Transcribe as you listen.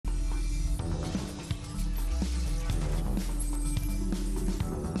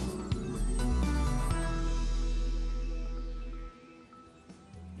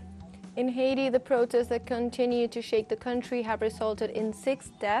In Haiti, the protests that continue to shake the country have resulted in 6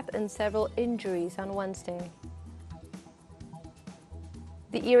 deaths and several injuries on Wednesday.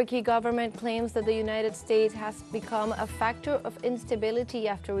 The Iraqi government claims that the United States has become a factor of instability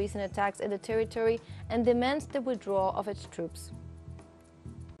after recent attacks in the territory and demands the withdrawal of its troops.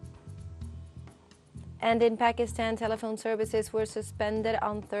 And in Pakistan, telephone services were suspended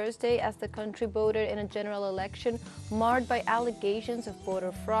on Thursday as the country voted in a general election marred by allegations of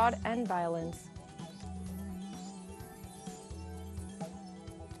voter fraud and violence.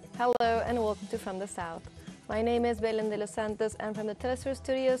 Hello and welcome to From the South. My name is Belén de los Santos, and from the TeleSUR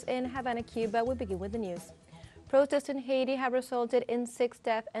studios in Havana, Cuba, we begin with the news. Protests in Haiti have resulted in 6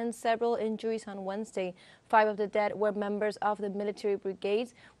 deaths and several injuries on Wednesday. 5 of the dead were members of the military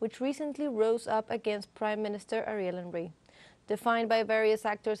brigades, which recently rose up against Prime Minister Ariel Henry. Defined by various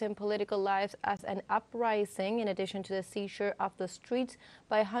actors in political lives as an uprising, in addition to the seizure of the streets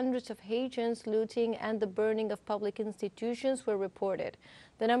by hundreds of Haitians, looting and the burning of public institutions were reported.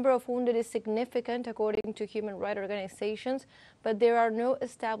 The number of wounded is significant according to human rights organizations, but there are no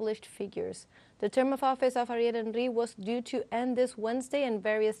established figures. The term of office of Ariel Henry was due to end this Wednesday, and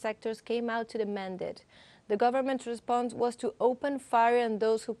various sectors came out to demand it. The government's response was to open fire on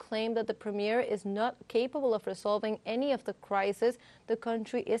those who claim that the premier is not capable of resolving any of the crises the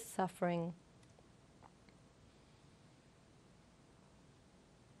country is suffering.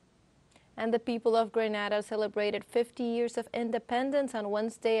 And the people of Grenada celebrated 50 years of independence on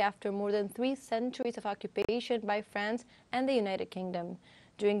Wednesday after more than 3 centuries of occupation by France and the United Kingdom.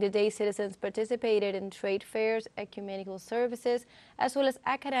 During the day, citizens participated in trade fairs, ecumenical services, as well as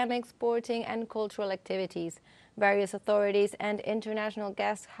academic, sporting, and cultural activities. Various authorities and international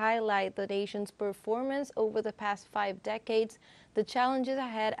guests highlight the nation's performance over the past 5 decades, the challenges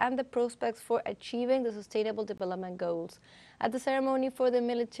ahead, and the prospects for achieving the Sustainable Development Goals. At the ceremony for the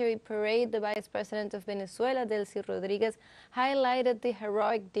military parade, the Vice President of Venezuela, TeleSUR Rodriguez, highlighted the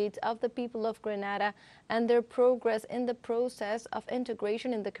heroic deeds of the people of Grenada and their progress in the process of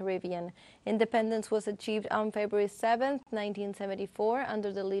integration in the Caribbean. Independence was achieved on February 7, 1974,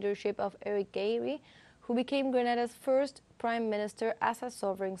 under the leadership of Eric Gairy, who became Grenada's first prime minister as a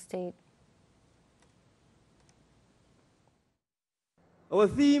sovereign state. Our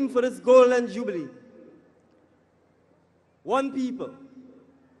theme for this Golden Jubilee: one people,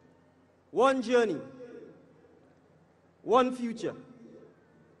 one journey, one future.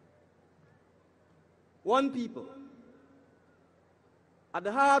 One people. At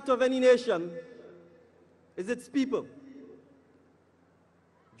the heart of any nation is its people,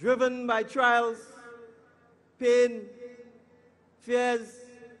 driven by trials, pain, fears,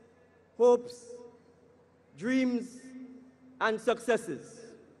 hopes, dreams, and successes.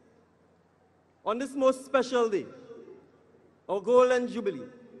 On this most special day, our Golden Jubilee,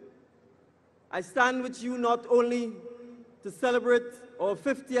 I stand with you not only to celebrate our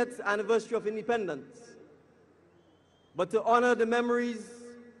 50th anniversary of independence, but to honor the memories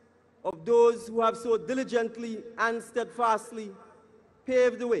of those who have so diligently and steadfastly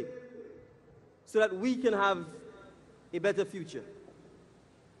paved the way so that we can have a better future.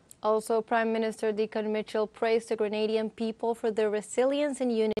 Also, Prime Minister Deacon Mitchell praised the Grenadian people for their resilience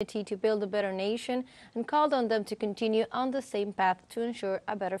and unity to build a better nation and called on them to continue on the same path to ensure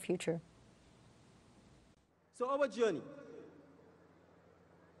a better future. So our journey,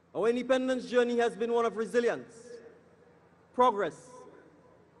 our independence journey, has been one of resilience, progress,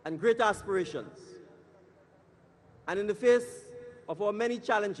 and great aspirations. And in the face of our many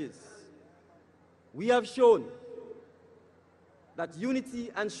challenges, we have shown that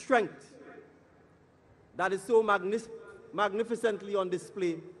unity and strength that is so magnificently on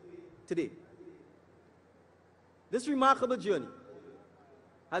display today. This remarkable journey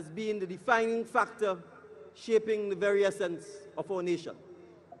has been the defining factor shaping the very essence of our nation.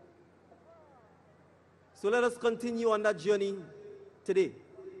 So let us continue on that journey today,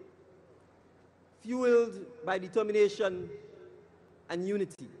 fueled by determination and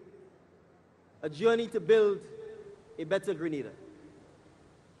unity, a journey to build a better Grenada.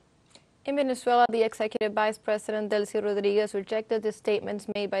 In Venezuela, the Executive Vice President TeleSUR Rodriguez rejected the statements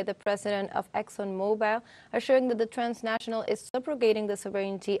made by the President of ExxonMobil, assuring that the transnational is subrogating the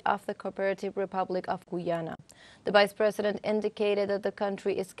sovereignty of the Cooperative Republic of Guyana. The Vice President indicated that the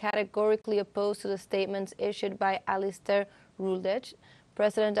country is categorically opposed to the statements issued by Alistair Routledge,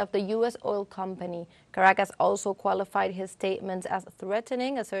 president of the U.S. oil company. Caracas also qualified his statements as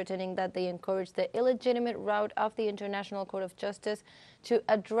threatening, asserting that they encouraged the illegitimate route of the International Court of Justice to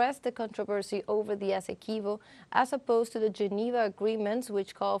address the controversy over the Essequibo, as opposed to the Geneva agreements,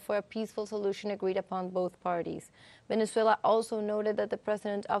 which call for a peaceful solution agreed upon both parties. Venezuela also noted that the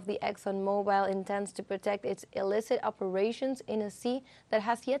president of the ExxonMobil intends to protect its illicit operations in a sea that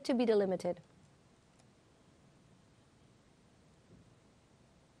has yet to be delimited.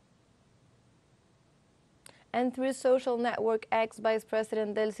 And through social network X, Vice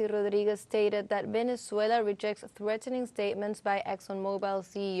President Delcy Rodriguez stated that Venezuela rejects threatening statements by ExxonMobil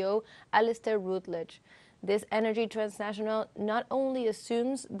CEO Alistair Rutledge. This energy transnational not only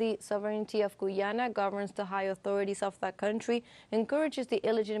assumes the sovereignty of Guyana, governs the high authorities of that country, encourages the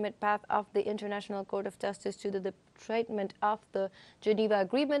illegitimate path of the International Court of Justice to the treatment of the Geneva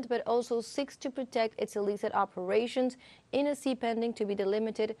Agreement, but also seeks to protect its illicit operations in a sea pending to be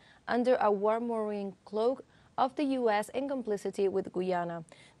delimited under a warmongering cloak of the U.S. in complicity with Guyana.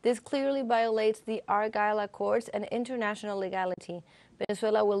 This clearly violates the Argyll Accords and international legality.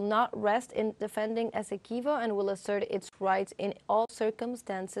 Venezuela will not rest in defending Essequibo and will assert its rights in all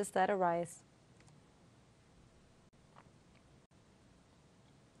circumstances that arise.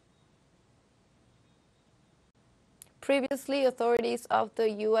 Previously, authorities of the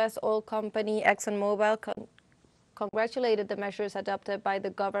U.S. oil company ExxonMobil congratulated the measures adopted by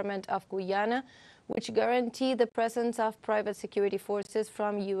the government of Guyana, which guarantee the presence of private security forces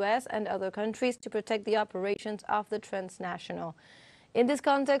from U.S. and other countries to protect the operations of the transnational. In this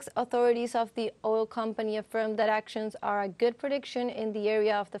context, authorities of the oil company affirmed that actions are a good prediction in the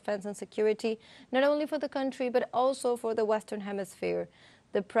area of defense and security, not only for the country, but also for the Western Hemisphere.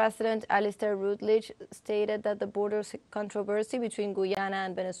 The president, Alistair Rutledge, stated that the border controversy between Guyana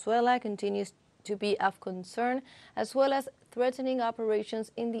and Venezuela continues to be of concern, as well as threatening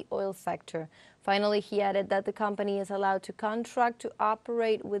operations in the oil sector. Finally, he added that the company is allowed to contract to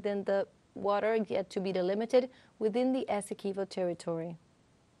operate within the water yet to be delimited within the Essequibo territory.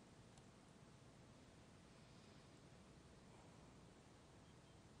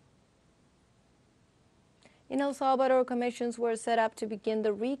 In El Salvador, commissions were set up to begin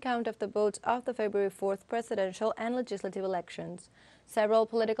the recount of the votes of the February 4th presidential and legislative elections. Several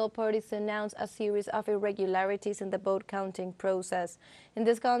political parties announced a series of irregularities in the vote counting process. In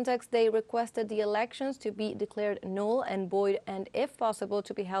this context, they requested the elections to be declared null and void and, if possible,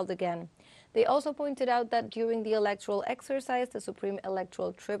 to be held again. They also pointed out that during the electoral exercise, the Supreme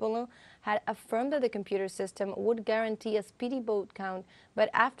Electoral Tribunal had affirmed that the computer system would guarantee a speedy vote count, but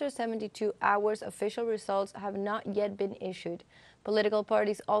after 72 hours, official results have not yet been issued. Political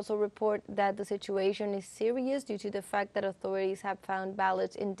parties also report that the situation is serious due to the fact that authorities have found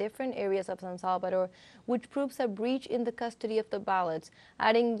ballots in different areas of San Salvador, which proves a breach in the custody of the ballots,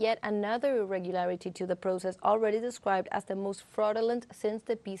 adding yet another irregularity to the process already described as the most fraudulent since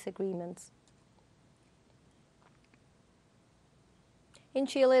the peace agreements. In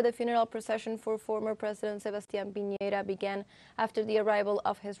Chile, the funeral procession for former President Sebastián Piñera began after the arrival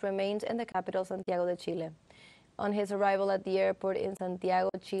of his remains in the capital, Santiago de Chile. On his arrival at the airport in Santiago,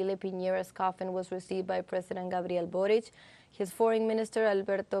 Chile, Piñera's coffin was received by President Gabriel Boric, his foreign minister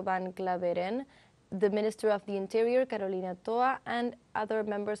Alberto Van Claveren, the Minister of the Interior, Carolina Toa, and other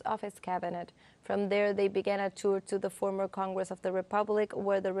members of his cabinet. From there, they began a tour to the former Congress of the Republic,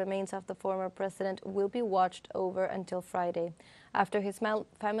 where the remains of the former president will be watched over until Friday. After his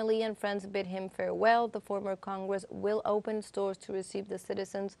family and friends bid him farewell, the former Congress will open its doors to receive the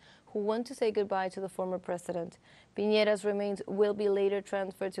citizens who want to say goodbye to the former president. Piñera's remains will be later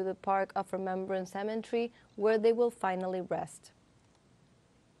transferred to the Park of Remembrance Cemetery, where they will finally rest.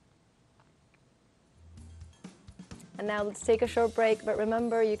 And now let's take a short break, but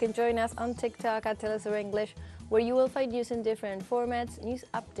remember, you can join us on TikTok at TeleSUR English, where you will find news in different formats, news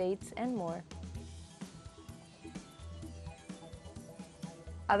updates, and more.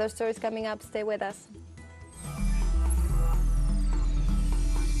 Other stories coming up, stay with us.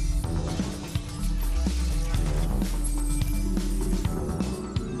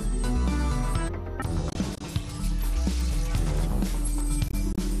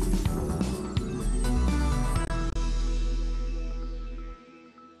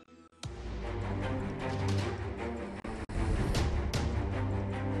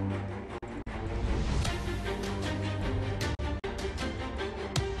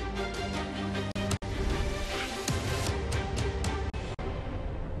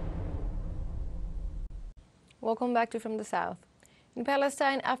 Welcome back to From the South. In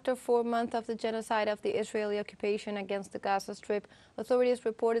Palestine, after 4 months of the genocide of the Israeli occupation against the Gaza Strip, authorities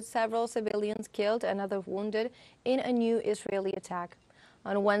reported several civilians killed and others wounded in a new Israeli attack.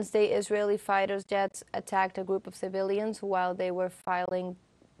 On Wednesday, Israeli fighter jets attacked a group of civilians while they were filing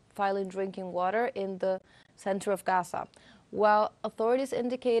drinking water in the center of Gaza. While authorities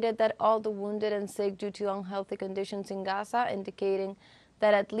indicated that all the wounded and sick due to unhealthy conditions in Gaza, indicating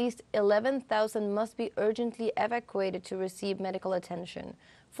that at least 11,000 must be urgently evacuated to receive medical attention.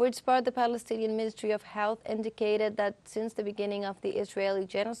 For its part, the Palestinian Ministry of Health indicated that since the beginning of the Israeli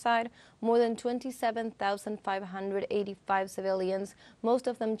genocide, more than 27,585 civilians, most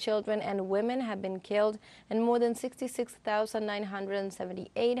of them children and women, have been killed, and more than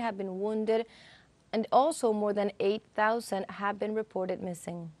 66,978 have been wounded, and also more than 8,000 have been reported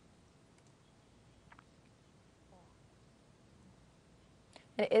missing.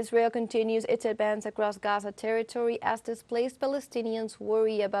 And Israel continues its advance across Gaza territory as displaced Palestinians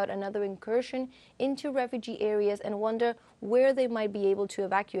worry about another incursion into refugee areas and wonder where they might be able to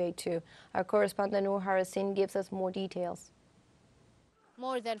evacuate to. Our correspondent Noor Harasin gives us more details.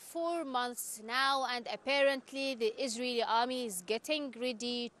 More than 4 months now, and apparently the Israeli army is getting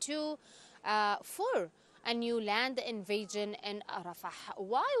ready to for a new land invasion in Rafah.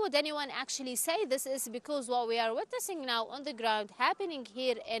 Why would anyone actually say this? Is because what we are witnessing now on the ground happening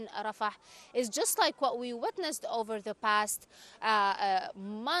here in Rafah is just like what we witnessed over the past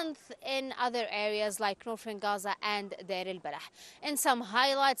month in other areas like northern Gaza and Deir al-Balah. In some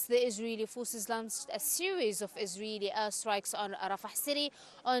highlights, the Israeli forces launched a series of Israeli airstrikes on Rafah city,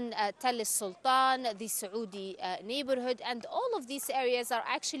 on TeleSUR, the Saudi neighborhood, and all of these areas are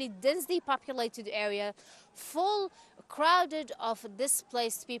actually densely populated area, full crowded of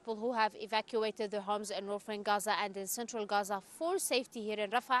displaced people who have evacuated their homes in northern Gaza and in central Gaza for safety here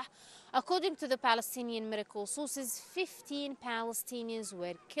in Rafah. According to the Palestinian medical sources, 15 Palestinians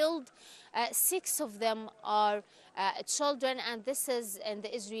were killed. 6 of them are children, and this is in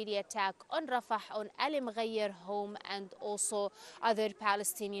the Israeli attack on Rafah, on Al Mghayr home, and also other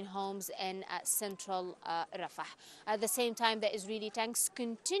Palestinian homes in central Rafah. At the same time, the Israeli tanks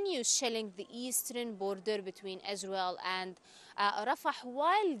continue shelling the eastern border between Israel and Rafah,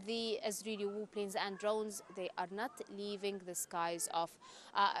 while the Israeli warplanes and drones, they are not leaving the skies of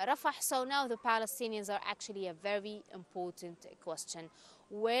Rafah. So now the Palestinians are actually a very important question.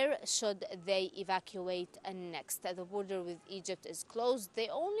 Where should they evacuate next? The border with Egypt is closed. They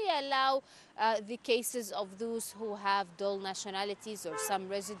only allow the cases of those who have dual nationalities or some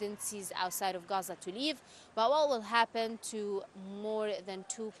residencies outside of Gaza to leave. But what will happen to more than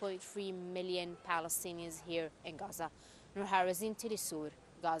 2.3 million Palestinians here in Gaza? Noor Harasin, TeleSUR,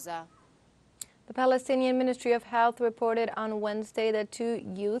 Gaza. The Palestinian Ministry of Health reported on Wednesday that 2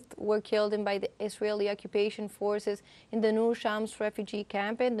 youth were killed by the Israeli occupation forces in the Nur Shams refugee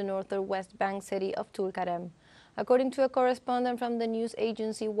camp in the northern West Bank city of Tulkarem. According to a correspondent from the news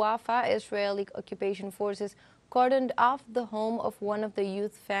agency Wafa, Israeli occupation forces cordoned off the home of one of the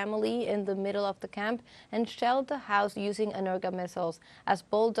youth family in the middle of the camp and shelled the house using Energa missiles as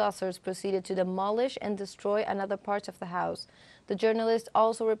bulldozers proceeded to demolish and destroy another part of the house. The journalist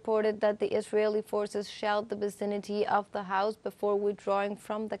also reported that the Israeli forces shelled the vicinity of the house before withdrawing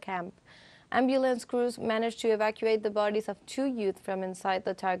from the camp. Ambulance crews managed to evacuate the bodies of 2 youth from inside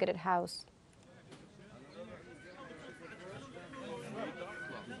the targeted house.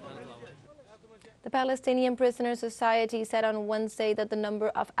 The Palestinian Prisoner Society said on Wednesday that the number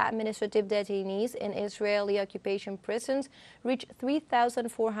of administrative detainees in Israeli occupation prisons reached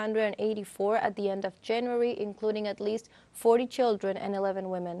 3,484 at the end of January, including at least 40 children and 11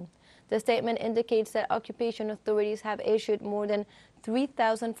 women. The statement indicates that occupation authorities have issued more than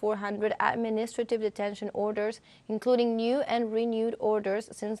 3,400 administrative detention orders, including new and renewed orders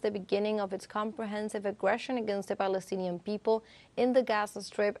since the beginning of its comprehensive aggression against the Palestinian people in the Gaza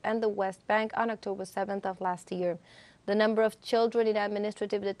Strip and the West Bank on October 7th of last year. The number of children in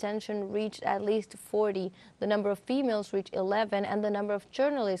administrative detention reached at least 40, the number of females reached 11, and the number of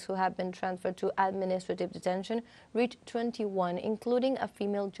journalists who have been transferred to administrative detention reached 21, including a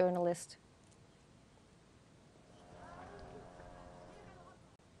female journalist.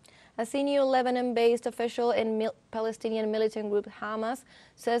 A senior Lebanon-based official in Palestinian militant group Hamas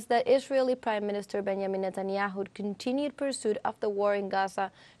says that Israeli Prime Minister Benjamin Netanyahu's continued pursuit of the war in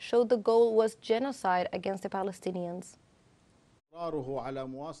Gaza showed the goal was genocide against the Palestinians.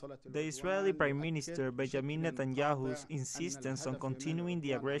 The Israeli Prime Minister Benjamin Netanyahu's insistence on continuing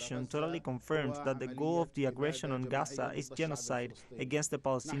the aggression totally confirms that the goal of the aggression on Gaza is genocide against the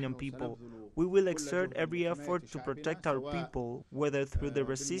Palestinian people. We will exert every effort to protect our people, whether through the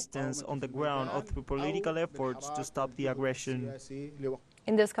resistance on the ground or through political efforts to stop the aggression.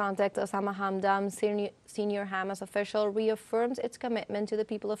 In this context, Osama Hamdan, senior Hamas official, reaffirms its commitment to the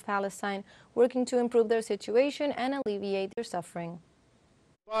people of Palestine, working to improve their situation and alleviate their suffering.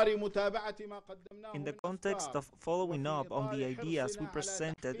 In the context of following up on the ideas we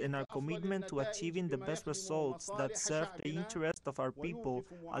presented and our commitment to achieving the best results that serve the interest of our people,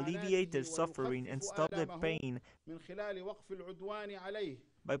 alleviate their suffering and stop their pain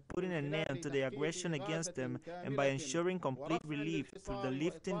by putting an end to the aggression against them and by ensuring complete relief through the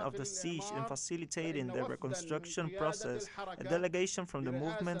lifting of the siege and facilitating the reconstruction process, a delegation from the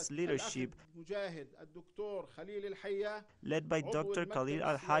movement's leadership, led by Dr. Khalil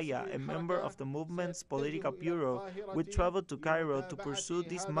Al-Hayya, a member of the movement's political bureau, we traveled to Cairo to pursue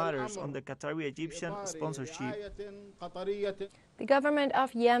these matters under Qatari-Egyptian sponsorship. The government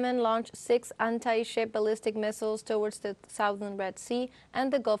of Yemen launched 6 anti-ship ballistic missiles towards the southern Red Sea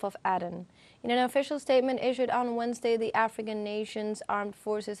and the Gulf of Aden. In an official statement issued on Wednesday, the African nation's armed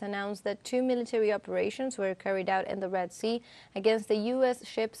forces announced that 2 military operations were carried out in the Red Sea against the U.S.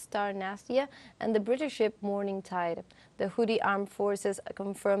 ship Star Nastia and the British ship Morning Tide. The Houthi armed forces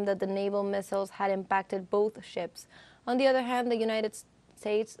confirmed that the naval missiles had impacted both ships. On the other hand, the United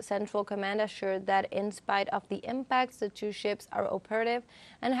States Central Command assured that in spite of the impacts, the 2 ships are operative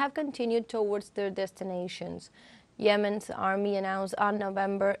and have continued towards their destinations. Yemen's army announced on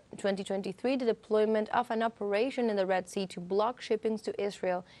November 2023 the deployment of an operation in the Red Sea to block shippings to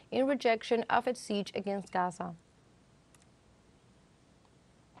Israel in rejection of its siege against Gaza.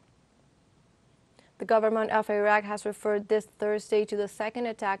 The government of Iraq has referred this Thursday to the second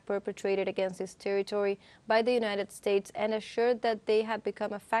attack perpetrated against its territory by the United States and assured that they had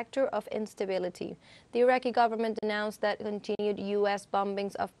become a factor of instability. The Iraqi government announced that continued U.S.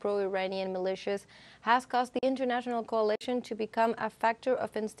 bombings of pro-Iranian militias has caused the international coalition to become a factor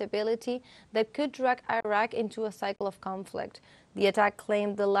of instability that could drag Iraq into a cycle of conflict. The attack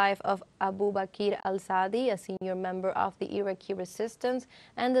claimed the life of Abu Bakr al-Sadi, a senior member of the Iraqi resistance,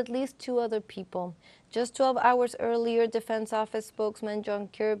 and at least 2 other people. Just 12 hours earlier, Defense Office spokesman John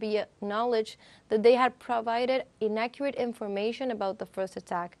Kirby acknowledged that they had provided inaccurate information about the first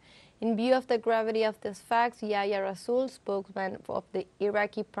attack. In view of the gravity of these facts, Yahya Rasool, spokesman of the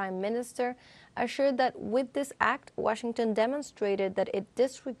Iraqi Prime Minister, assured that with this act, Washington demonstrated that it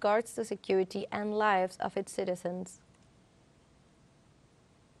disregards the security and lives of its citizens.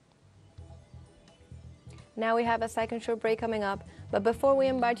 Now we have a second short break coming up, but before we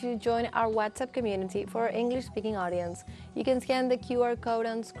invite you to join our WhatsApp community for our English-speaking audience, you can scan the QR code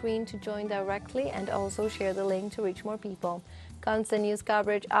on screen to join directly and also share the link to reach more people. Constant news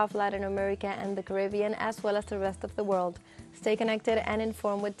coverage of Latin America and the Caribbean as well as the rest of the world. Stay connected and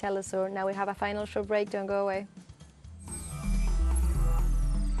informed with TeleSUR. Now we have a final short break. Don't go away.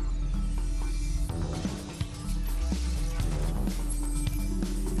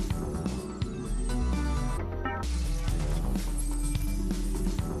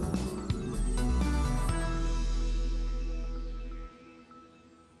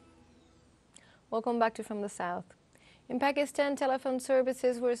 Welcome back to From the South. In Pakistan, telephone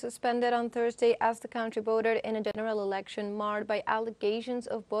services were suspended on Thursday as the country voted in a general election marred by allegations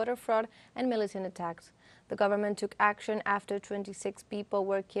of voter fraud and militant attacks. The government took action after 26 people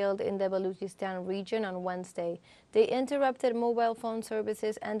were killed in the Balochistan region on Wednesday. They interrupted mobile phone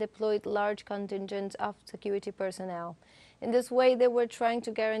services and deployed large contingents of security personnel. In this way, they were trying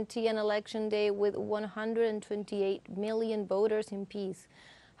to guarantee an election day with 128 million voters in peace.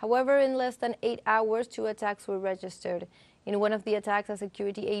 However, in less than 8 hours, 2 attacks were registered. In one of the attacks, a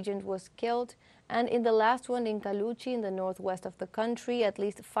security agent was killed, and in the last one in Kaluchi, in the northwest of the country, at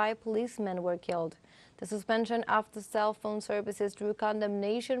least 5 policemen were killed. The suspension of the cell phone services drew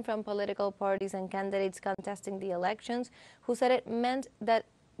condemnation from political parties and candidates contesting the elections, who said it meant that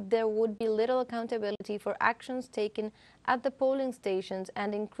there would be little accountability for actions taken at the polling stations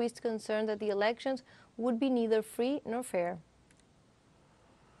and increased concern that the elections would be neither free nor fair.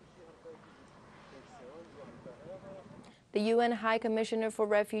 The UN High Commissioner for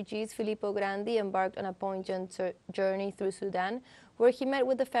Refugees, Filippo Grandi, embarked on a poignant journey through Sudan, where he met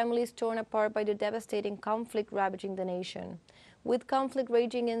with the families torn apart by the devastating conflict ravaging the nation. With conflict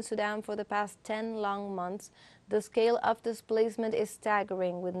raging in Sudan for the past 10 long months, the scale of displacement is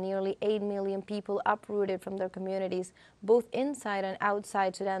staggering, with nearly 8 million people uprooted from their communities, both inside and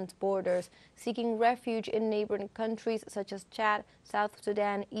outside Sudan's borders, seeking refuge in neighboring countries such as Chad, South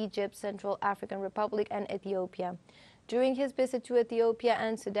Sudan, Egypt, Central African Republic, and Ethiopia. During his visit to Ethiopia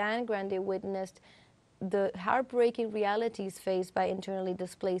and Sudan, Grandi witnessed the heartbreaking realities faced by internally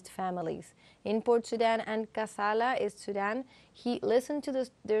displaced families. In Port Sudan and Kassala, East Sudan, he listened to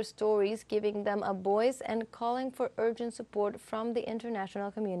their stories, giving them a voice and calling for urgent support from the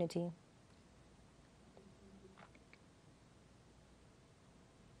international community.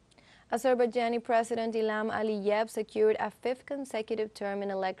 Azerbaijani President Ilham Aliyev secured a fifth consecutive term in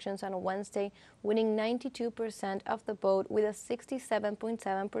elections on Wednesday, winning 92% of the vote with a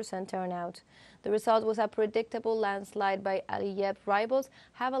 67.7% turnout. The result was a predictable landslide by Aliyev's rivals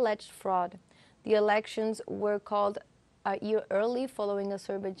have alleged fraud. The elections were called a year early following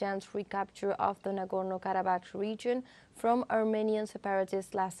Azerbaijan's recapture of the Nagorno-Karabakh region from Armenian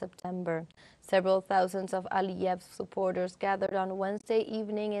separatists last September. Several thousands of Aliyev's supporters gathered on Wednesday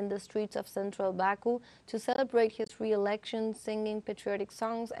evening in the streets of central Baku to celebrate his re-election, singing patriotic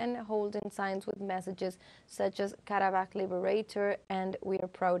songs and holding signs with messages such as Karabakh Liberator and We are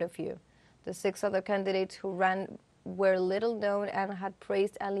proud of you. The six other candidates who ran were little known and had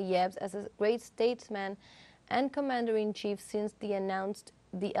praised Aliyev as a great statesman and commander-in-chief since they announced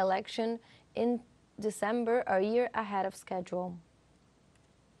the election in December, a year ahead of schedule.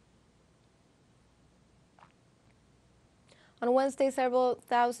 On Wednesday, several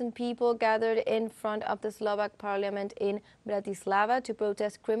thousand people gathered in front of the Slovak parliament in Bratislava to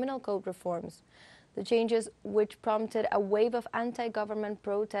protest criminal code reforms. The changes, which prompted a wave of anti-government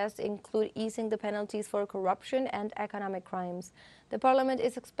protests, include easing the penalties for corruption and economic crimes. The parliament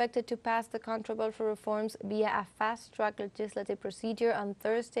is expected to pass the controversial reforms via a fast-track legislative procedure on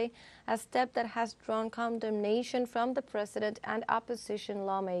Thursday, a step that has drawn condemnation from the president and opposition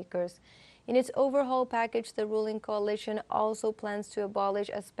lawmakers. In its overhaul package, the ruling coalition also plans to abolish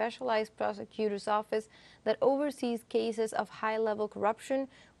a specialized prosecutor's office that oversees cases of high-level corruption,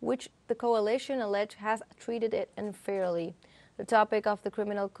 which the coalition alleged has treated it unfairly. The topic of the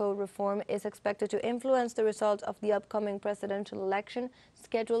criminal code reform is expected to influence the results of the upcoming presidential election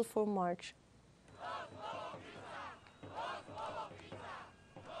scheduled for March.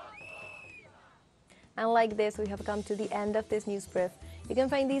 And like this, we have come to the end of this news brief. You can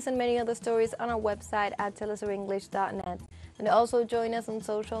find these and many other stories on our website at telesurenglish.net. And also join us on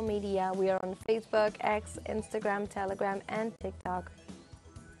social media. We are on Facebook, X, Instagram, Telegram, and TikTok.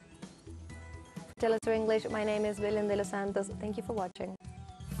 For TeleSUR English, my name is Belén de los Santos. Thank you for watching.